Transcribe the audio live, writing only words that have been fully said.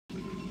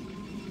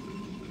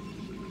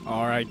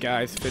Alright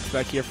guys, Fitz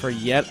back here for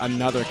yet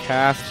another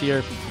cast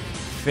here.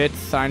 Fitz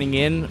signing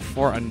in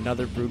for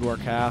another Brood War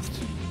cast.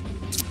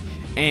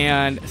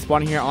 And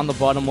spawning here on the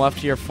bottom left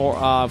here for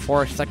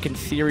our second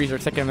series or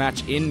second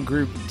match in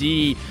Group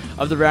D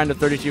of the round of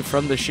 32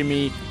 from the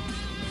Shimmy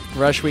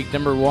Rush Week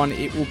number 1.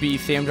 It will be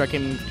Sam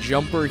Draken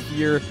Jumper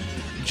here.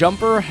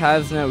 Jumper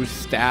has no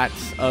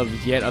stats of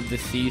the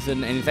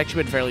season, and he's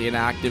actually been fairly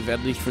inactive, at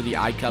least for the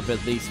I-Cup,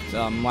 at least.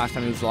 Last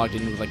time he was logged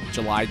in was like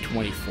July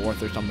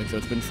 24th or something, so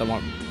it's been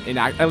somewhat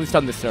inactive, at least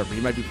on this server. He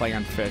might be playing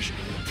on Fish,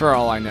 for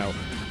all I know.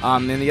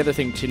 And the other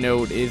thing to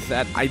note is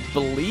that I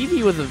believe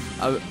he was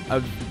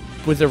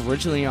was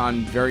originally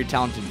on Very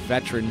Talented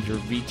Veterans, or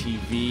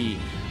VTV.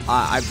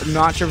 I'm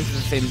not sure if it's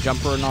the same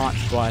Jumper or not,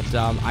 but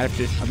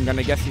I'm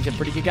gonna guess he's a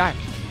pretty good guy.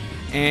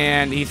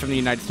 And he's from the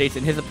United States,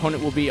 and his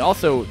opponent will be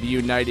also the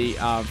and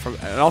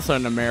also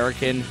an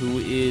American who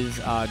is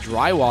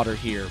Drywater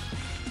here,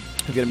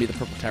 who's gonna be the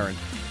Purple Terran.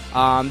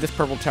 This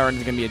Purple Terran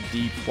is gonna be a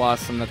D+,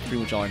 and that's pretty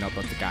much all I know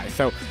about the guy.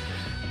 So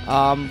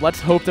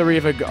let's hope that we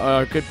have a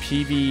good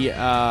PvT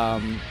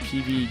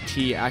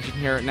action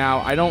here. Now,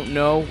 I don't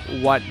know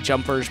what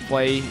Jumper's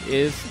play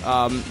is.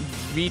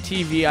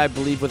 VTV, I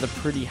believe, was a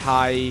pretty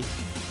high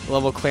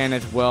level clan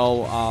as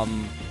well.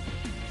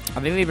 I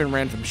think they even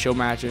ran some show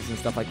matches and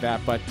stuff like that,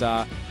 but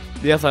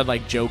they also had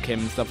like Joe Kim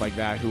and stuff like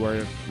that, who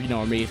are, you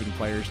know, amazing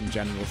players in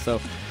general.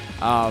 So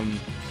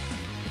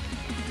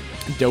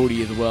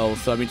Doty as well.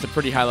 So I mean, it's a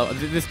pretty high level.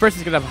 This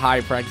person's gonna have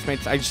high practice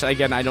mates.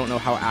 Again, I don't know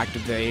how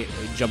active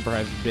Jumper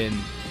has been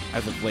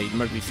as of late. It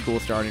might be school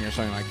starting or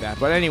something like that.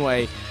 But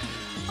anyway,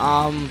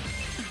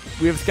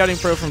 we have Scouting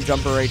Pro from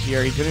Jumper right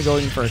here. He's gonna go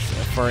in for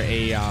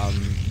a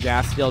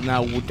gas steal.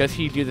 Now, does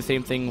he do the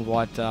same thing?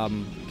 What?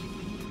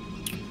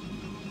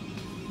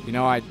 You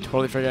know, I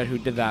totally forgot who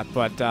did that,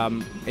 but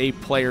a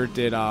player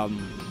did. I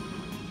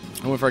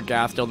went for a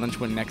gas steal, and then she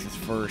went Nexus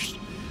first,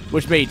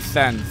 which made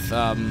sense.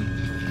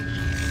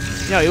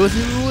 No, it was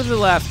the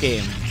last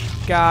game.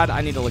 God,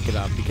 I need to look it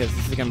up because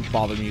this is gonna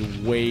bother me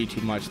way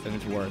too much than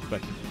it's worth.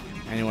 But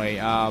anyway,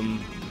 alright,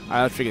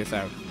 let's figure this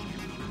out.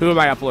 Who am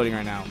I uploading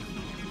right now?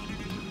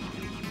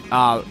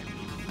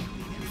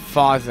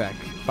 Fozek.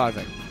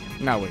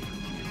 No, wait.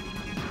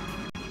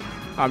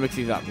 I'll mix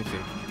these up. Let's see.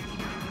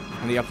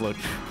 On the upload.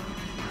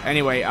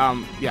 Anyway,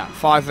 yeah,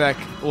 Fozek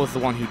was the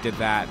one who did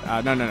that.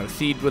 No.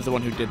 Seed was the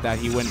one who did that.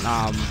 He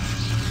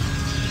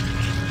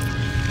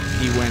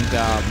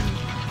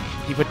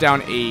put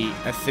down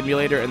a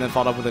simulator and then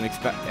followed up with an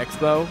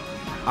expo.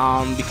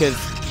 Because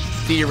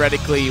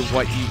theoretically,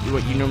 what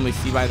you normally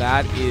see by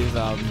that is,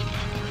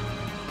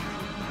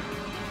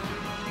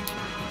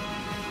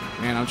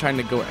 man, I'm trying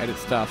to go edit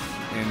stuff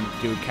and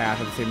do a cast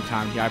at the same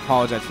time. Yeah, I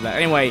apologize for that.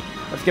 Anyway,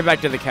 let's get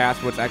back to the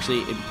cast. What's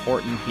actually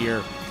important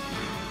here.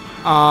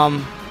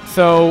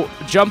 So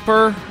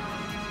Jumper,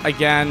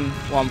 again,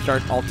 while I'm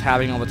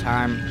tabbing all the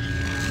time,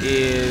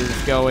 is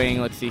going,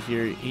 let's see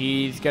here,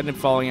 he's getting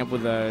following up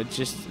with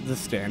just the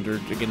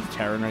standard against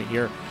Terran right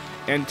here.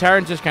 And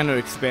Terran's just kind of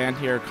expand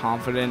here,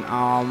 confident.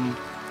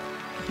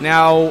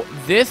 Now,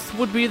 this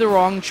would be the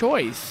wrong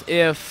choice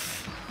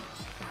if...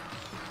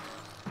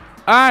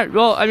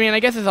 well, I mean,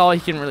 I guess that's all he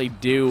can really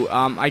do.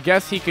 I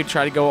guess he could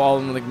try to go all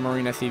in with like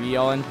Marine SCV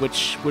all in,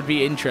 which would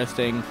be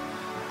interesting.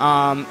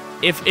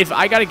 If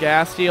I got a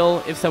gas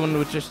steal, if someone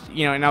was just,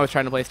 you know, and I was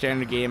trying to play a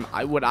standard game,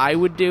 what I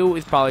would do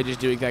is probably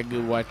just do exactly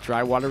what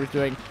Drywater was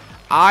doing.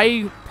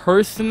 I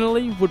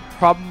personally would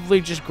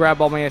probably just grab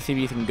all my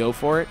SCVs and go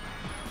for it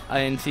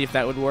and see if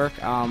that would work.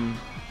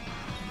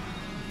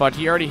 But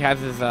he already has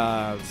his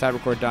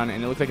Cybercore done,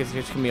 and it looks like it's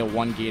just going to be a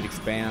 1-gate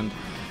expand.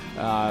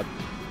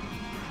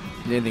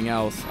 Anything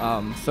else.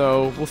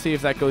 So we'll see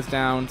if that goes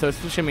down. So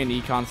it's just going to be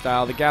an econ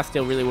style. The gas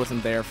steal really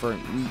wasn't there for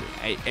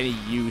any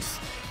use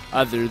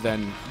other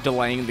than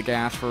delaying the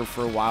gas for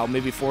a while.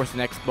 Maybe force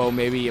an expo,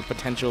 maybe a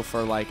potential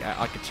for like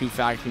a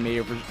 2-factory.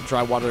 Maybe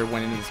Drywater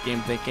went into this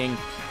game thinking,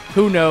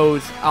 who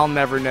knows? I'll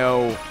never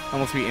know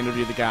unless we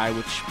interview the guy,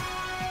 which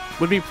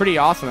would be pretty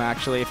awesome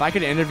actually. If I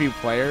could interview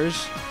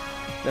players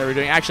that we're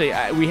doing, actually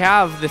we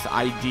have this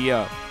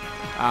idea,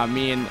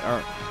 me and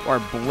or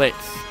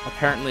Blitz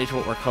apparently is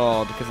what we're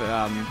called, because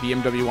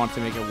BMW wants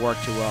to make it work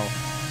too well.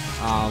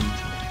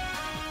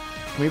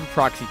 We have a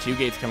proxy 2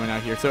 gates coming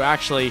out here, so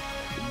actually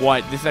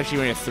this is actually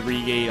going a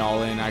 3-gate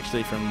all in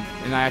actually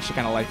and I actually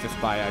kind of like this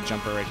by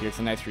Jumper right here. It's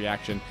a nice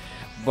reaction.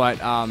 But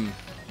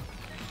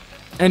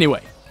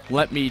anyway,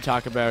 let me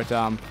talk about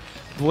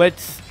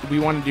Blitz. We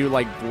want to do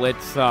like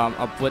Blitz,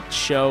 a Blitz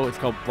show. It's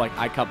called like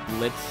I-Cup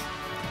Blitz,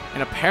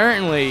 and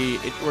apparently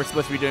we're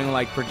supposed to be doing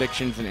like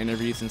predictions and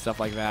interviews and stuff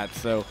like that.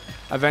 So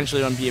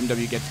eventually when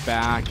BMW gets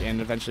back,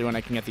 and eventually when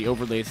I can get the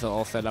overlays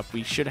all set up,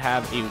 we should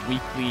have a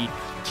weekly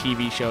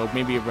TV show,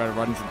 maybe it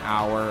runs an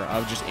hour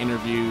of just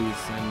interviews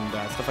and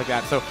stuff like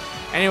that. So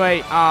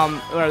anyway,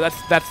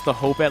 that's the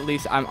hope at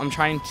least. I'm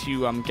trying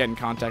to get in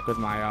contact with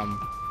my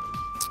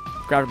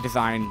graphic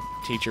design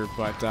teacher,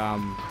 but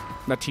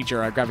not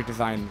teacher, graphic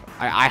design.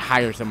 I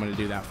hire someone to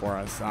do that for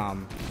us.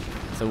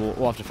 so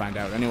we'll have to find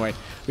out. Anyway,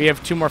 we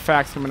have 2 more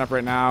facts coming up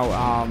right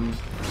now.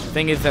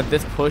 Thing is that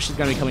this push is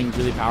going to be becoming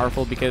really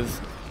powerful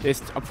because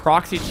it's a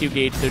proxy 2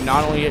 gate, so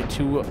not only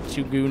two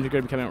goons are going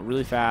to be coming out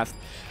really fast,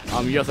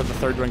 you also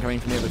have the 3rd one coming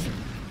from the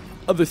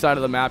other side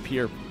of the map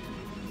here.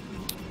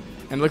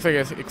 And it looks like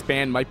an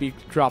expand might be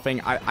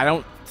dropping. I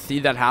don't see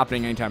that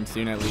happening anytime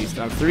soon, at least.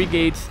 3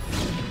 gates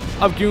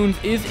of goons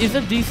is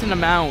a decent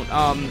amount.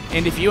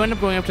 And if you end up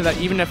going up to that,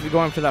 even if you're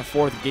going up to that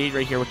 4th gate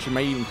right here, which you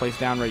might even place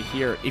down right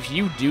here, if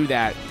you do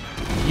that,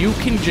 you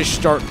can just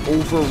start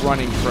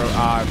overrunning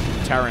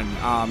Terran.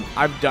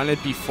 I've done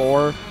it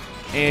before,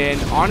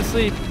 and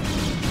honestly,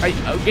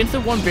 against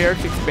the 1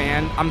 barracks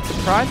expand, I'm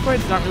surprised why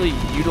it's not really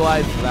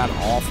utilized that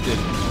often.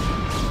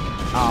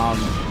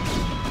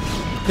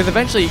 Because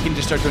eventually you can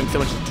just start doing so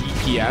much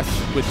DPS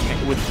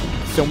with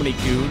so many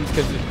goons,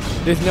 because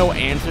there's no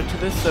answer to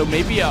this. So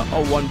maybe a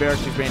 1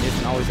 barracks expand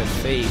isn't always as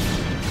safe.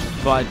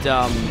 But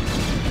I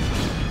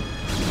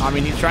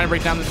mean, he's trying to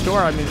break down the store.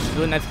 I mean, it's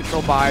really nice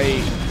control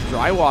by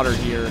Drywater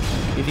here.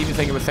 He's even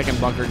thinking of a 2nd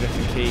bunker just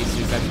in case.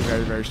 He's actually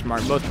very, very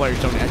smart. Most players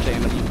don't actually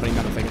end up putting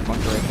down a 2nd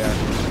bunker right there.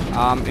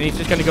 And he's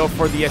just going to go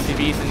for the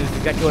SCVs, and this is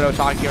exactly what I was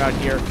talking about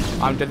here.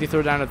 Does he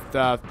throw down at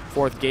the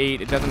 4th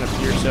gate? It doesn't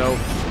appear so.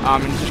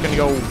 And he's just going to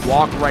go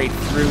walk right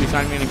through. He's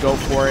not even going to go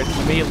for it.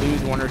 He may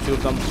lose 1 or 2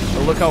 of them,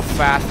 but look how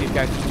fast these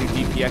guys just do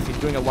DPS. He's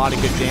doing a lot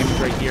of good damage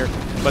right here.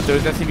 But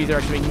those SCVs are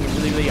actually making it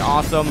really, really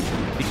awesome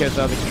because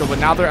of the control. But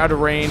now they're out of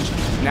range.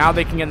 Now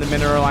they can get in the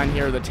mineral line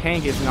here. The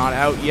tank is not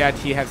out yet.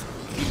 He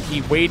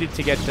waited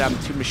to get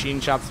 2 machine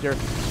shops here,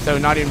 so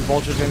not even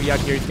Vulture's gonna be out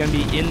here. He's gonna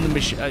be in the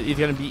he's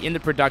gonna be in the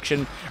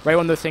production. Right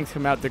when those things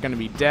come out, they're gonna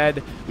be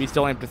dead. We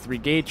still aim to 3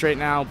 gates right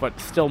now, but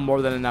still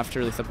more than enough to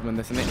really supplement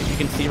this. And if you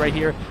can see right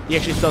here, he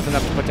actually still has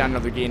enough to put down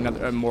another gate,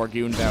 more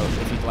goons out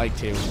if he'd like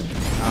to.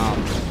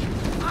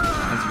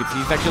 As you can see,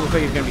 he's actually looks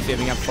like he's going to be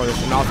saving up for this.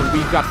 And also,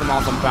 we've got some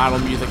awesome battle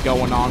music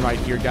going on right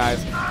here,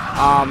 guys.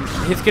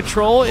 His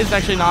control is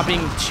actually not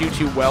being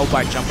too well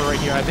by Jumper right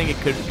here. I think it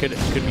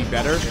could be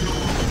better.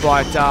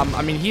 But,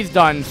 I mean, he's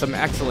done some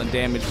excellent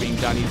damage being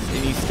done.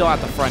 He's still at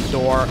the front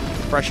door,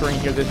 pressuring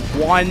here. There's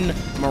 1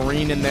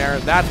 Marine in there.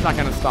 That's not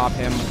going to stop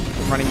him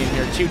from running in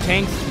here. 2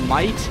 tanks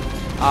might.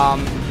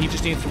 He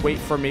just needs to wait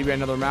for maybe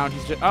another round.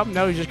 He's just,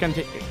 no, he's just going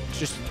to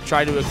just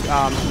try to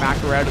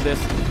macro out of this.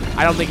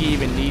 I don't think he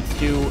even needs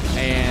to.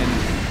 And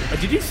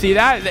did you see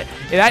that?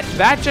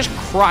 That just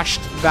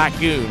crushed that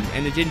goon,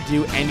 and it didn't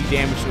do any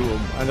damage to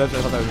him. I thought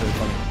that was really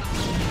funny.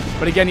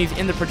 But again, he's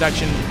in the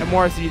production, and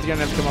Morris is going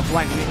to have to come up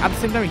line. At the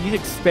same time, he's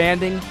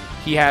expanding.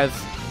 He has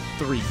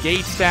 3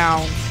 gates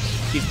down.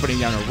 He's putting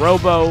down a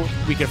Robo.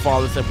 We can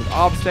follow this up with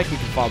Obstacle. We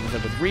can follow this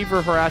up with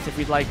Reaver Harass if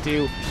we'd like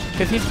to.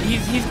 Because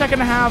he's not going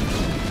to have...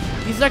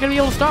 He's not going to be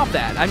able to stop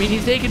that. I mean,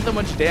 he's taking so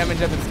much damage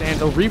as it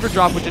stands. The Reaver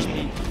drop would just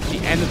be the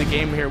end of the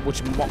game here,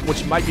 which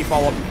might be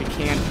follow-up if we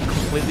can't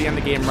completely end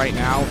the game right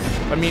now.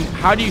 But, I mean,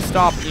 how do you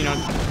stop, you know...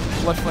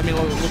 Let me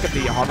look at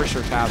the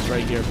Harvester tabs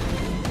right here.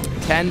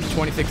 10 to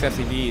 26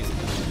 SCVs.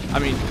 I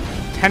mean,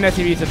 10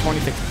 SCVs to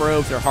 26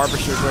 probes, or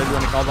Harvesters, whatever you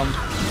want to call them.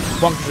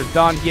 Bunkers are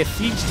done. He has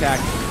Siege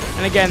Tech.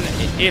 And again,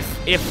 if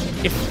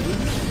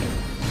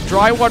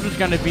Drywater's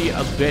going to be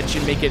a bitch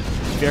and make it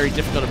very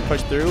difficult to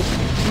push through,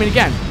 I mean,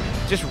 again,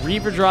 just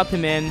Reaver drop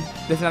him in.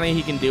 There's nothing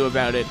he can do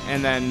about it,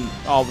 and then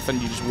all of a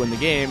sudden you just win the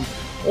game.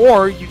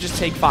 Or you just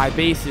take 5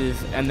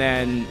 bases, and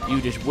then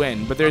you just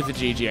win. But there's a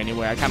GG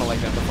anyway. I kind of like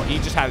that before. He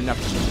just had enough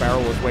to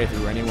barrel his way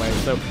through anyway.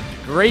 So,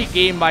 great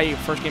game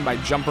first game by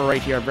Jumper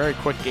right here. Very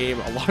quick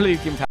game. A lot of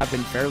these games have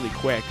been fairly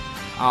quick.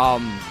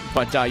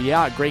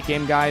 Yeah, great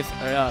game, guys.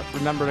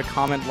 Remember to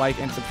comment,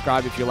 like, and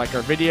subscribe if you like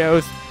our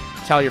videos.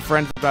 Tell your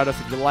friends about us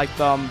if you like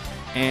them.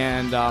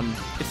 And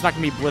it's not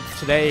going to be Blitz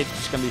today. It's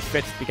just going to be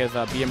Fitz because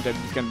BMW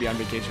is going to be on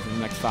vacation for the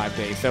next 5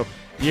 days. So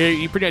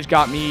you pretty much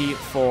got me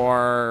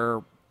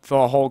for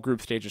the whole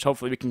group stages.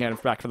 Hopefully we can get him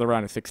back for the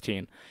round of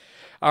 16.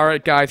 All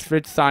right, guys.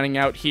 Fitz signing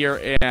out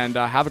here. And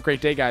have a great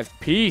day, guys.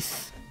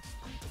 Peace.